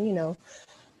way. And, you know,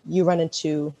 you run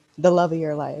into the love of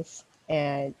your life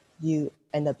and you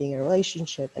end up being in a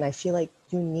relationship. And I feel like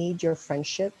you need your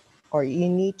friendship, or you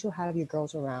need to have your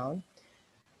girls around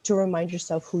to remind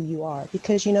yourself who you are.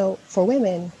 Because, you know, for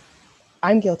women,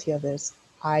 I'm guilty of this.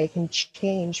 I can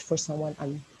change for someone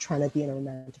I'm trying to be in a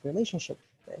romantic relationship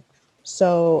with.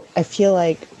 So I feel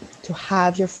like to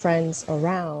have your friends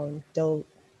around, they'll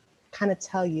kind of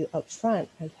tell you up front,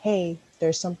 like, hey,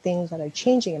 there's some things that are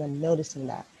changing and I'm noticing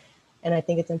that. And I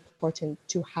think it's important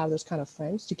to have those kind of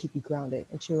friends to keep you grounded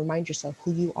and to remind yourself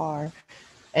who you are,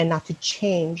 and not to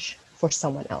change for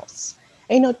someone else.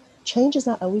 And, you know, change is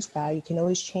not always bad. You can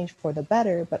always change for the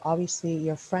better, but obviously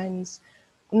your friends,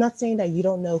 I'm not saying that you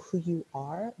don't know who you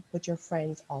are, but your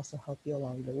friends also help you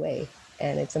along the way.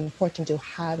 And it's important to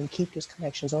have and keep those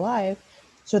connections alive,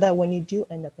 so that when you do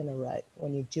end up in a rut,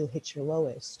 when you do hit your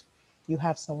lowest, you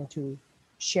have someone to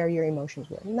share your emotions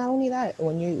with. Not only that,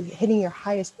 when you're hitting your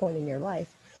highest point in your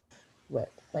life with,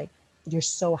 like, you're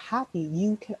so happy,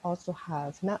 you can also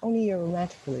have not only your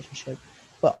romantic relationship,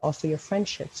 but also your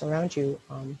friendships around you,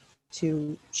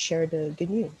 to share the good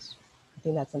news. I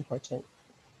think that's important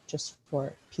just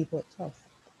for people itself.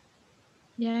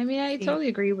 Yeah, I mean, I totally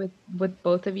agree with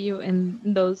both of you in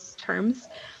those terms.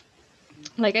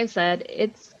 Like I said,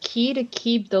 it's key to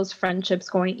keep those friendships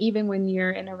going even when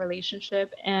you're in a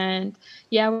relationship. And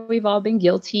yeah, we've all been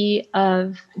guilty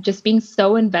of just being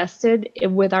so invested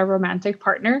with our romantic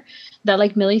partner that,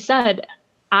 like Millie said,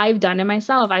 I've done it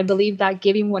myself. I believe that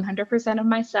giving 100% of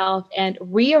myself and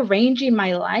rearranging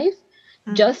my life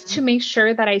just to make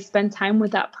sure that I spend time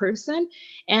with that person.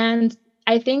 And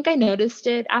I think I noticed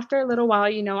it after a little while.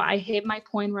 I hit my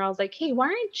point where I was like, hey, why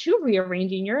aren't you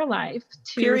rearranging your life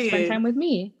to spend time with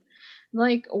me?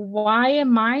 Like, why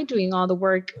am I doing all the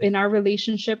work in our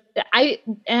relationship?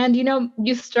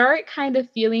 You start kind of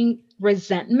feeling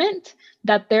resentment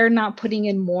that they're not putting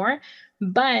in more.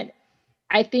 But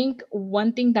I think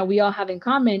one thing that we all have in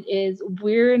common is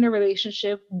we're in a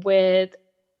relationship with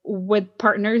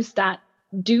partners that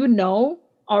do know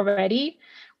already,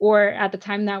 or at the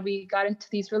time that we got into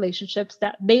these relationships,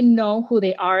 that they know who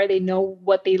they are, they know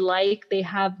what they like, they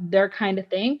have their kind of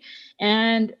thing.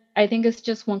 And I think it's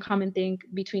just one common thing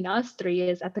between us three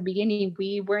is at the beginning,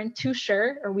 we weren't too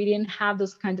sure, or we didn't have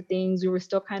those kinds of things. We were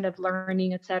still kind of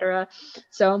learning, etc.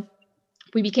 So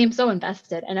we became so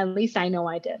invested, and at least I know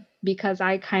I did, because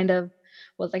I kind of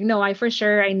was like, no, I for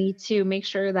sure, I need to make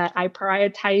sure that I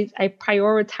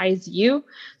prioritize you.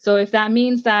 So if that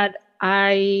means that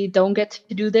I don't get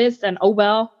to do this, then oh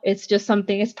well, it's just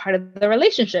something, it's part of the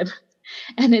relationship.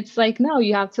 And it's like, no,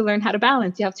 you have to learn how to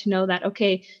balance. You have to know that,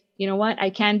 okay, you know what, I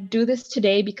can't do this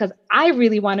today because I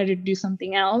really wanted to do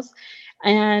something else,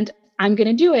 and I'm going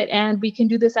to do it, and we can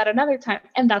do this at another time.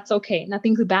 And that's okay.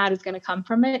 Nothing bad is going to come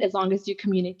from it as long as you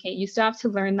communicate. You still have to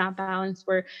learn that balance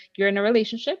where you're in a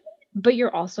relationship, but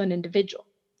you're also an individual.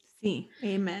 See,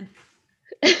 amen.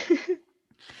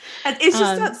 And it's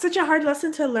just such a hard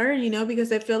lesson to learn,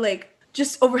 because I feel like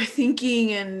just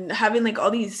overthinking and having like all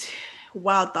these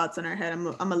wild thoughts in our head.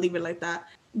 I'm gonna leave it like that.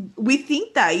 We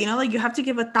think that, like you have to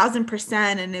give 1,000%,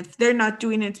 and if they're not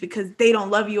doing it, it's because they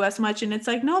don't love you as much. And it's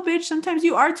like, no, bitch, sometimes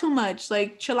you are too much.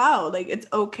 Like, chill out. Like, it's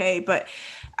okay. But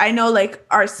I know, like,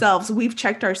 we've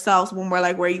checked ourselves when we're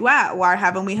like, where you at? Why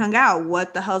haven't we hung out?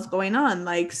 What the hell's going on?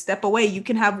 Like, step away. You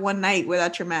can have one night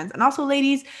without your mans. And also,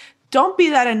 ladies, don't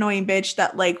be that annoying bitch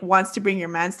that like wants to bring your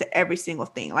mans to every single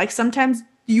thing. Like, sometimes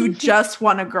you just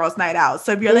want a girl's night out.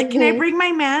 So if you're like, can I bring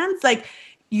my mans? Like,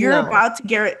 you're about to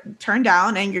get it turned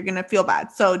down and you're going to feel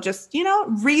bad. So just,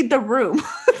 read the room.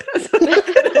 That's what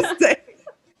I'm gonna say.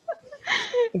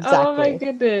 Exactly. Oh my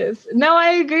goodness. No,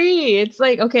 I agree. It's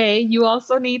like, okay, you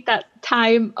also need that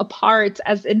time apart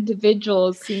as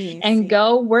individuals and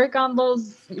go work on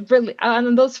those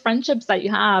friendships that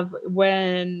you have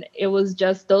when it was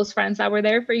just those friends that were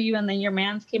there for you, and then your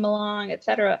mans came along,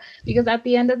 etc. Because at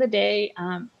the end of the day,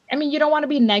 you don't want to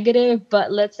be negative,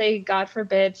 but let's say, God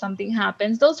forbid, something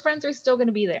happens, those friends are still going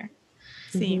to be there.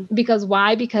 Because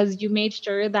why? Because you made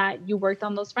sure that you worked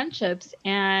on those friendships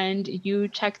and you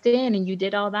checked in and you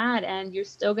did all that, and you're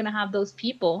still going to have those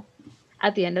people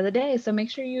at the end of the day. So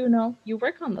make sure you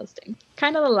work on those things.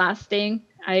 Kind of the last thing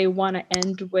I want to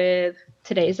end with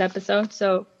today's episode.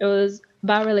 So it was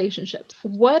about relationships.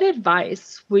 What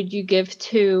advice would you give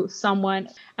to someone?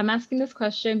 I'm asking this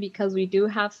question because we do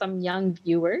have some young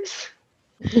viewers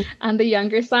on the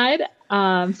younger side.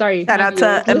 Sorry. Shout out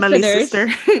to Emily's sister.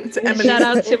 Shout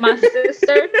out to my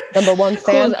sister. Number one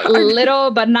fan. Who's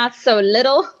little, but not so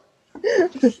little.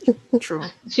 True.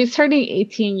 She's turning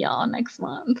 18, y'all, next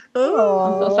month. Oh,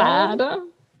 I'm so sad.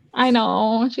 I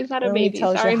know. She's had a baby.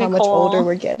 Tells Sorry, you how Nicole. much older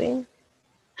we're getting.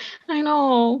 I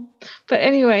know. But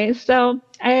anyway, so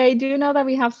I do know that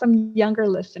we have some younger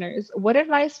listeners. What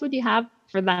advice would you have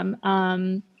for them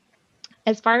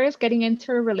as far as getting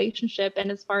into a relationship and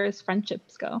as far as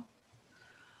friendships go?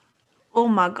 Oh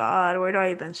my God, where do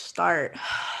I even start?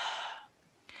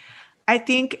 I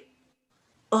think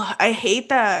I hate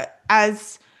that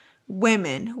as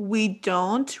women, we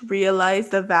don't realize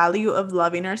the value of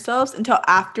loving ourselves until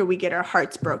after we get our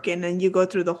hearts broken and you go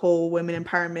through the whole women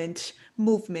empowerment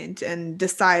movement and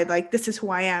decide like, this is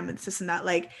who I am and this and that.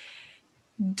 Like,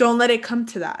 don't let it come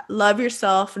to that. Love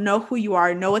yourself, know who you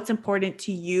are, know what's important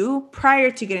to you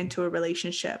prior to getting into a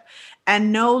relationship,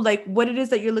 and know like what it is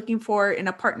that you're looking for in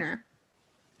a partner.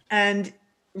 And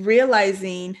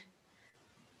realizing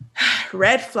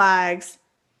red flags,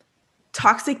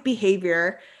 toxic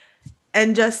behavior,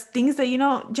 and just things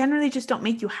that, generally just don't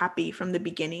make you happy from the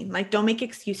beginning. Like, don't make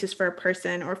excuses for a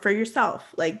person or for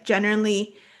yourself. Like,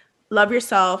 generally love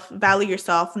yourself, value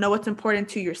yourself, know what's important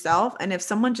to yourself. And if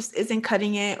someone just isn't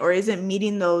cutting it or isn't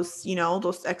meeting those,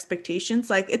 those expectations,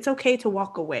 like, it's okay to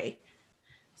walk away.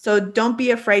 So don't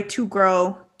be afraid to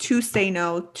grow, to say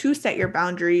no, to set your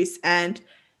boundaries, and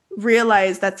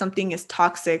realize that something is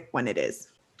toxic when it is.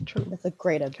 True. That's a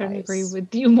great advice. I agree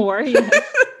with you more. Yes.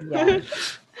 Yeah.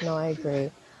 No, I agree.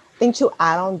 I think to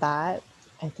add on that,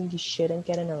 I think you shouldn't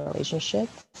get in a relationship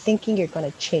thinking you're going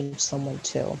to change someone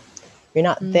too. You're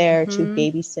not there to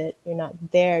babysit. You're not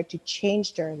there to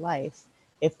change their life.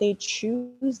 If they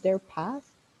choose their path,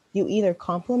 you either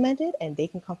compliment it and they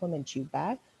can compliment you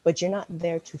back, but you're not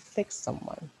there to fix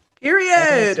someone.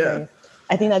 Period.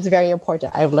 I think that's very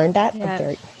important. I've learned that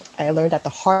I learned that the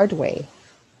hard way,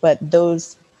 but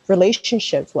those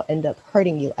relationships will end up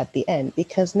hurting you at the end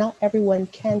because not everyone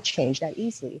can change that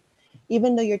easily.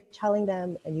 Even though you're telling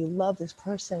them and you love this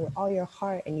person with all your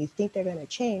heart and you think they're going to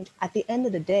change, at the end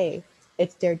of the day,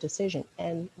 it's their decision.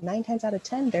 And 9 times out of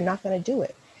 10, they're not going to do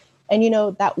it. And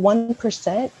that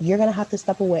 1%, you're going to have to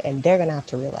step away and they're going to have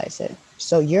to realize it.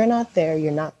 So you're not there.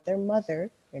 You're not their mother.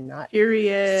 You're not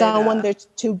someone there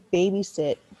to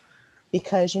babysit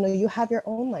because, you have your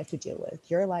own life to deal with.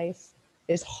 Your life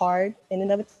is hard in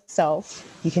and of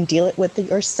itself. You can deal it with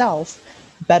yourself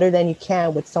better than you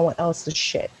can with someone else's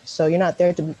shit. So you're not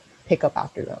there to pick up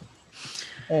after them.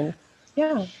 And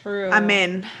yeah. True.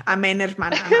 Amen,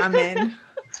 hermana. Amen.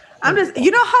 I'm just,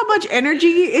 how much energy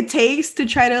it takes to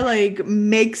try to like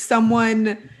make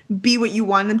someone be what you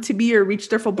want them to be or reach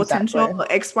their full potential, exactly.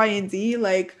 X, Y, and Z.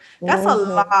 Like that's a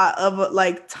lot of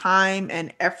like time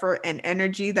and effort and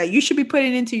energy that you should be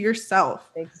putting into yourself.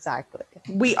 Exactly.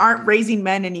 We aren't raising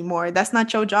men anymore. That's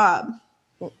not your job.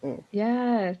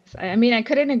 Yes. I mean, I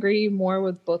couldn't agree more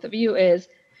with both of you is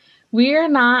we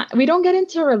don't get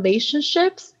into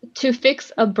relationships to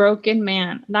fix a broken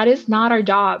man. That is not our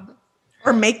job.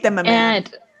 Or make them a man.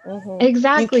 And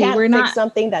exactly. You can't fix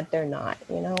something that they're not,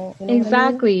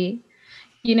 exactly.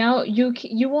 What I mean?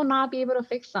 You will not be able to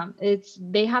fix them.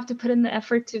 They have to put in the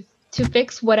effort to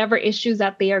fix whatever issues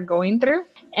that they are going through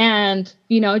and,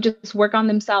 just work on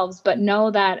themselves. But know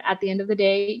that at the end of the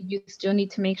day, you still need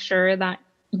to make sure that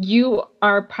you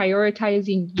are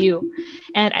prioritizing you.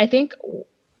 And I think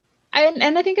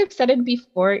I think I've said it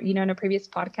before, in a previous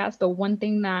podcast, but one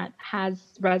thing that has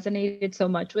resonated so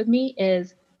much with me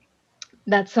is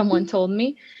that someone told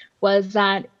me was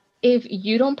that if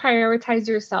you don't prioritize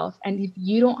yourself and if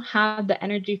you don't have the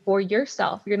energy for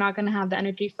yourself, you're not going to have the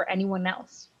energy for anyone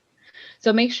else.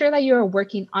 So make sure that you are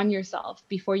working on yourself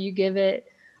before you give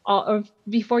all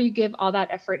that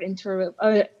effort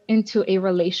into a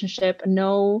relationship.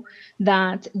 Know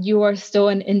that you are still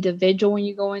an individual when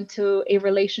you go into a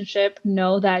relationship.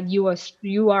 Know that you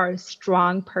are a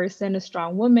strong person, a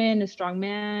strong woman, a strong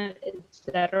man,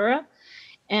 etc.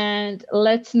 And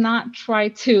let's not try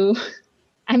to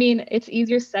I mean, it's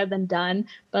easier said than done,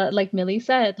 but like Millie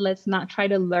said, let's not try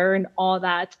to learn all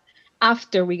that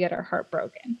after we get our heart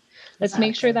broken. Let's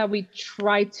make sure that we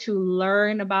try to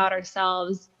learn about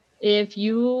ourselves. If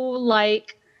you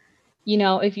like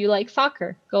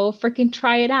soccer, go freaking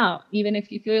try it out. Even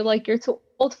if you feel like you're too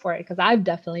old for it, because I've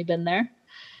definitely been there.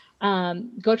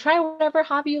 Go try whatever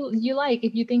hobby you like.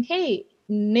 If you think, hey,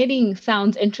 knitting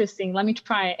sounds interesting, let me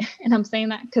try it. And I'm saying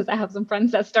that because I have some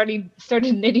friends that started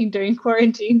knitting during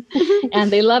quarantine and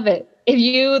they love it. If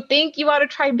you think you ought to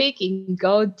try baking,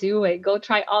 go do it. Go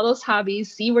try all those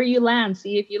hobbies, see where you land,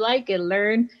 see if you like it,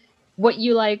 learn what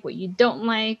you like, what you don't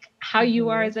like, how you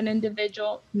are as an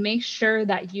individual. Make sure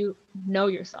that you know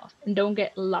yourself and don't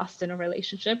get lost in a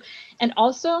relationship. And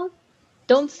also,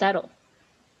 don't settle.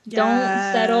 Yes.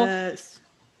 Don't settle.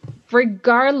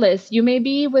 Regardless, you may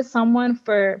be with someone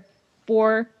for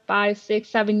 4, 5, 6,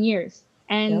 7 years,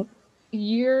 and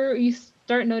you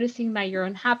start noticing that you're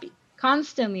unhappy,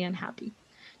 constantly unhappy,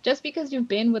 just because you've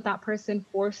been with that person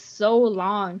for so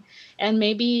long. And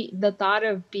maybe the thought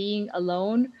of being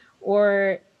alone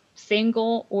or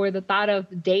single or the thought of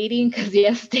dating, because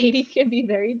yes, dating can be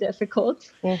very difficult,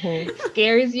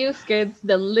 scares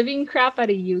the living crap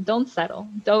out of you. Don't settle.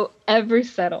 Don't ever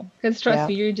settle, because trust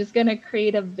me, you're just going to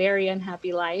create a very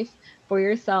unhappy life for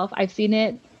yourself. I've seen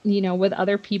it, with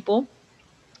other people,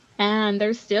 and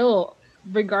they're still,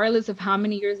 regardless of how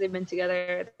many years they've been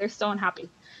together, they're still unhappy,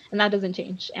 and that doesn't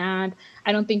change. And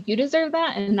I don't think you deserve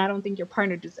that, and I don't think your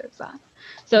partner deserves that.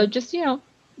 So just,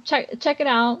 check it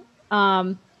out.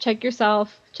 Check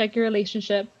yourself, check your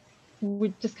relationship.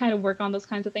 We just kind of work on those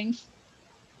kinds of things.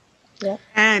 Yeah.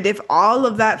 And if all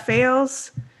of that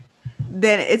fails,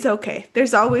 then it's okay.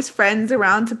 There's always friends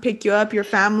around to pick you up, your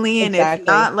family. And if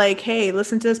not, like, hey,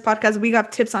 listen to this podcast. We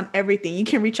got tips on everything. You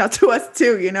can reach out to us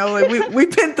too,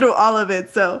 we've been through all of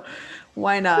it. So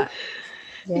why not?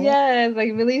 Yes,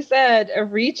 like Millie said,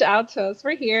 reach out to us.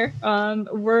 We're here.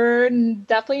 We're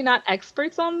definitely not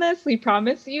experts on this. We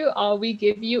promise you. All we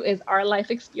give you is our life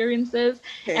experiences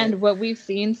and what we've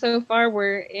seen so far.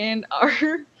 We're in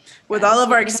our with all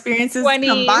of our experiences 20s.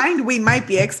 Combined, we might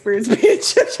be experts,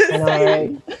 bitch.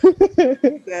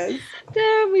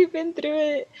 Damn, we've been through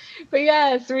it. But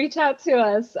yes, reach out to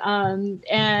us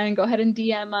and go ahead and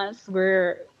DM us.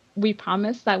 We're we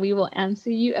promise that we will answer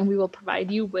you and we will provide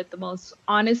you with the most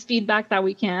honest feedback that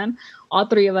we can, all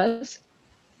three of us.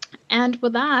 And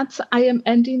with that, I am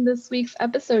ending this week's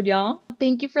episode, y'all.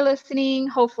 Thank you for listening.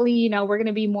 Hopefully, we're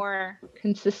gonna be more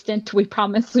consistent. We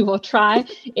promise we will try.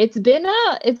 It's been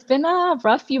a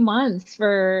rough few months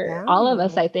for all of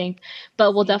us, I think,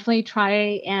 but we'll definitely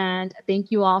try. And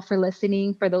thank you all for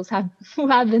listening. For those who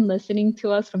have been listening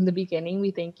to us from the beginning,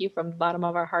 we thank you from the bottom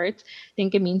of our hearts. I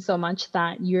think it means so much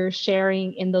that you're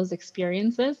sharing in those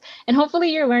experiences, and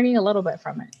hopefully you're learning a little bit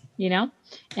from it,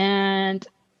 and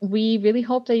we really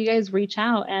hope that you guys reach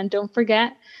out. And don't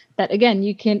forget that, again,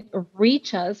 you can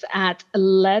reach us at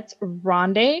Let's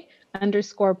Ronde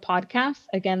 _podcast.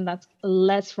 Again, that's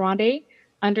Let's Ronde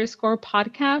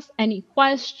 _podcast. Any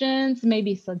questions,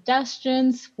 maybe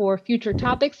suggestions for future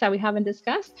topics that we haven't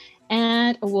discussed,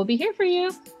 and we'll be here for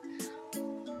you.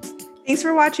 Thanks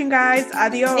for watching, guys.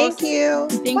 Adios. Thank you.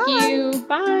 Thank you.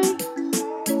 Bye.